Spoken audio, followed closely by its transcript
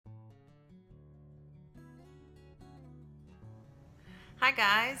Hi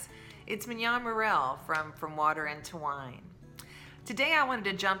guys, it's Mignon Morel from Water into Wine. Today I wanted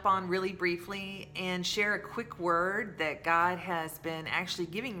to jump on really briefly and share a quick word that God has been actually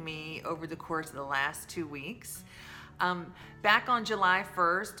giving me over the course of the last 2 weeks. Back on July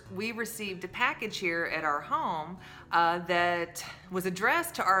 1st, we received a package here at our home that was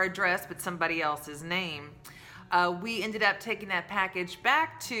addressed to our address but somebody else's name. We ended up taking that package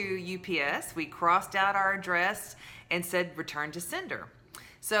back to UPS. We crossed out our address and said return to sender.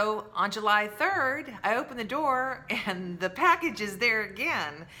 So on July 3rd, I opened the door and the package is there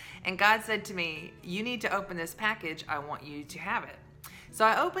again. And God said to me, you need to open this package. I want you to have it. So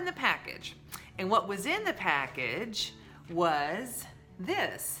I opened the package, and what was in the package was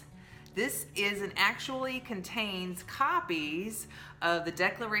this. This actually contains copies of the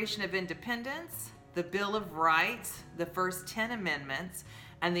Declaration of Independence, the Bill of Rights, the first 10 amendments,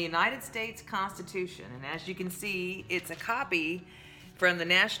 and the United States Constitution. And as you can see, it's a copy from the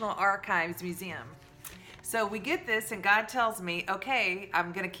National Archives Museum. So we get this and God tells me, okay,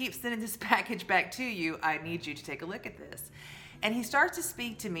 I'm gonna keep sending this package back to you. I need you to take a look at this. And he starts to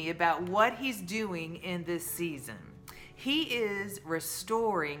speak to me about what he's doing in this season. He is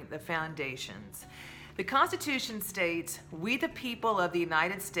restoring the foundations. The Constitution states, we the people of the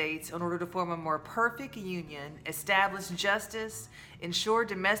United States, in order to form a more perfect union, establish justice, ensure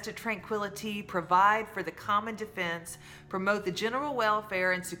domestic tranquility, provide for the common defense, promote the general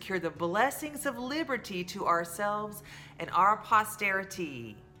welfare, and secure the blessings of liberty to ourselves and our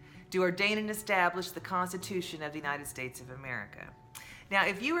posterity, do ordain and establish the Constitution of the United States of America. Now,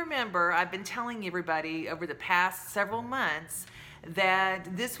 if you remember, I've been telling everybody over the past several months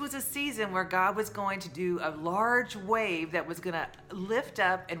that this was a season where God was going to do a large wave that was going to lift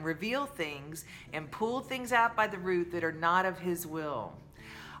up and reveal things and pull things out by the root that are not of His will.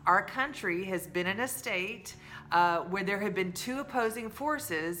 Our country has been in a state where there have been two opposing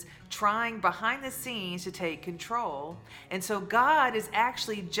forces trying behind the scenes to take control. And so God is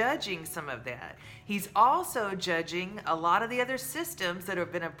actually judging some of that. He's also judging a lot of the other systems that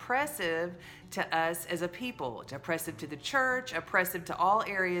have been oppressive to us as a people, oppressive to the church, oppressive to all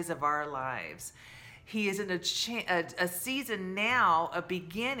areas of our lives. He is in a season now of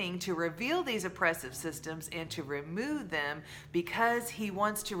beginning to reveal these oppressive systems and to remove them because he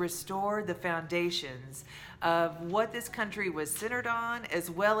wants to restore the foundations of what this country was centered on, as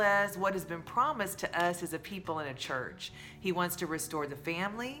well as what has been promised to us as a people in a church. He wants to restore the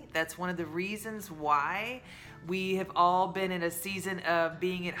family. That's one of the reasons why we have all been in a season of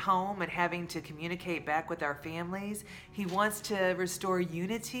being at home and having to communicate back with our families. He wants to restore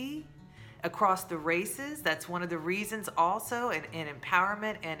unity across the races. That's one of the reasons also in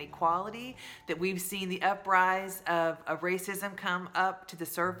empowerment and equality that we've seen the uprise of racism come up to the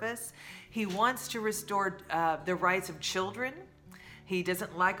surface. He wants to restore the rights of children. He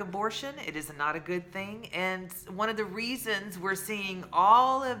doesn't like abortion. It is not a good thing. And one of the reasons we're seeing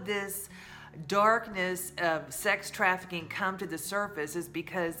all of this darkness of sex trafficking come to the surface is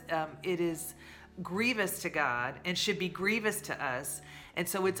because it is grievous to God and should be grievous to us. And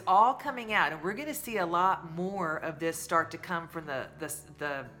so it's all coming out, and we're going to see a lot more of this start to come from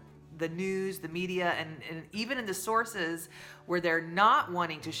the news, the media, and even in the sources where they're not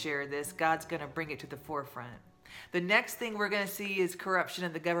wanting to share this. God's going to bring it to the forefront. The next thing we're going to see is corruption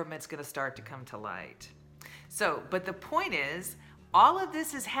in the government's going to start to come to light. So, but the point is, all of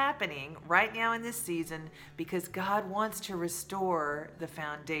this is happening right now in this season because God wants to restore the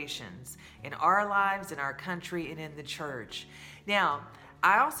foundations in our lives, in our country, and in the church. Now,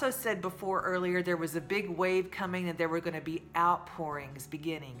 I also said before earlier there was a big wave coming and there were going to be outpourings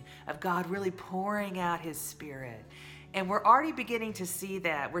beginning of God really pouring out His Spirit. And we're already beginning to see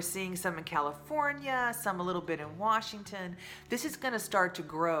that. We're seeing some in California, some a little bit in Washington. This is going to start to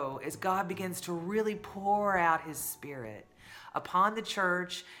grow as God begins to really pour out His Spirit upon the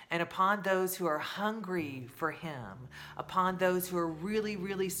church and upon those who are hungry for Him, upon those who are really,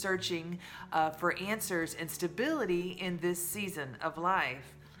 really searching for answers and stability in this season of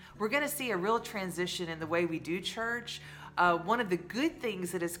life. We're going to see a real transition in the way we do church. One of the good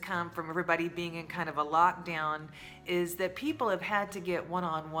things that has come from everybody being in kind of a lockdown is that people have had to get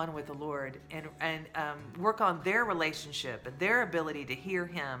one-on-one with the Lord and work on their relationship and their ability to hear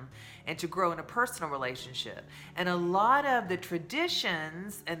Him and to grow in a personal relationship. And a lot of the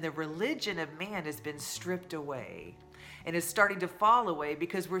traditions and the religion of man has been stripped away and is starting to fall away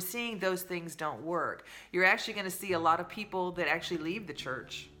because we're seeing those things don't work. You're actually going to see a lot of people that actually leave the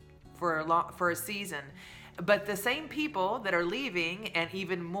church for a season. But the same people that are leaving, and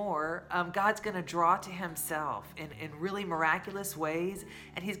even more, God's going to draw to Himself in really miraculous ways,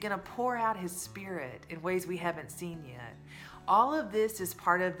 and He's going to pour out His Spirit in ways we haven't seen yet. All of this is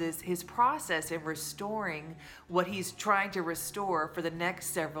part of his process in restoring what he's trying to restore for the next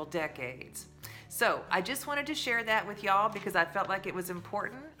several decades. So I just wanted to share that with y'all because I felt like it was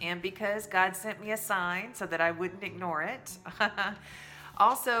important and because God sent me a sign so that I wouldn't ignore it.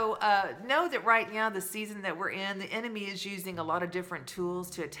 Also, know that right now, the season that we're in, the enemy is using a lot of different tools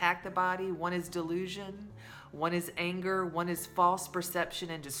to attack the body. One is delusion, one is anger, one is false perception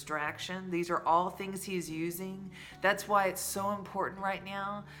and distraction. These are all things he's using. That's why it's so important right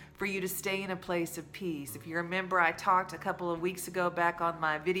now for you to stay in a place of peace. If you remember, I talked a couple of weeks ago back on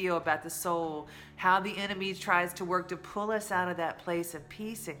my video about the soul, how the enemy tries to work to pull us out of that place of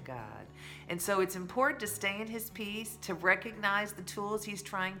peace in God. And so it's important to stay in his peace, to recognize the tools he's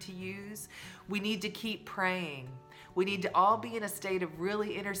trying to use. We need to keep praying. We need to all be in a state of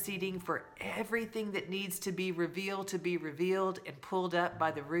really interceding for everything that needs to be revealed and pulled up by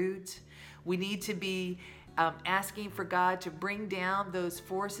the root. We need to be asking for God to bring down those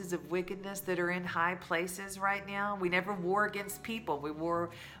forces of wickedness that are in high places right now. We never war against people. We war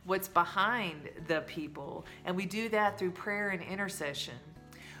what's behind the people. And we do that through prayer and intercession.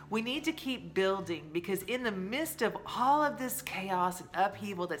 We need to keep building because in the midst of all of this chaos and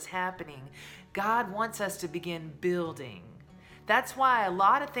upheaval that's happening, God wants us to begin building. That's why a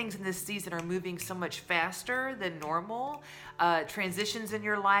lot of things in this season are moving so much faster than normal. Transitions in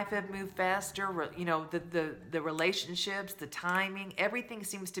your life have moved faster. The relationships, the timing, everything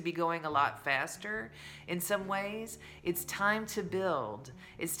seems to be going a lot faster in some ways. It's time to build.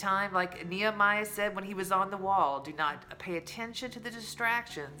 It's time, like Nehemiah said when he was on the wall, do not pay attention to the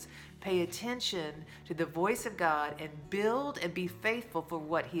distractions. Pay attention to the voice of God and build and be faithful for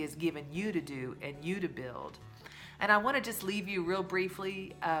what he has given you to do and you to build. And I want to just leave you real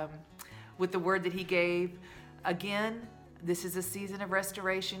briefly with the word that he gave. Again, this is a season of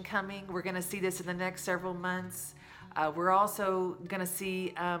restoration coming. We're going to see this in the next several months. We're also going to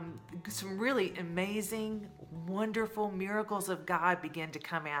see some really amazing, wonderful miracles of God begin to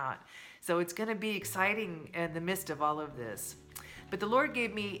come out. So it's going to be exciting in the midst of all of this. But the Lord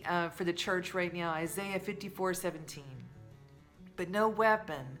gave me for the church right now, Isaiah 54:17. But no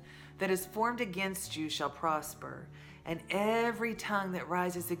weapon that is formed against you shall prosper, and every tongue that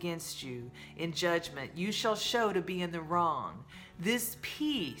rises against you in judgment you shall show to be in the wrong. This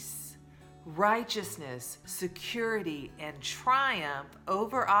peace, righteousness, security, and triumph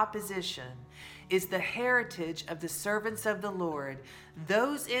over opposition is the heritage of the servants of the Lord,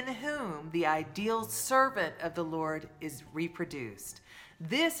 those in whom the ideal servant of the Lord is reproduced.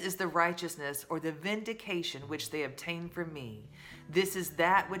 This is the righteousness or the vindication which they obtain from me. This is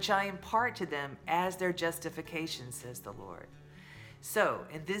that which I impart to them as their justification, says the Lord. So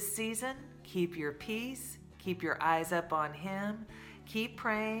in this season, keep your peace, keep your eyes up on him, keep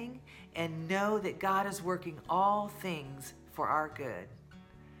praying, and know that God is working all things for our good.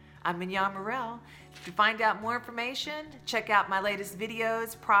 I'm Mignon Morrell. To find out more information, check out my latest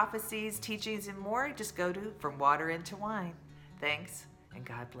videos, prophecies, teachings, and more. Just go to From Water into Wine. Thanks, and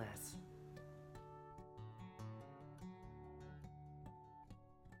God bless.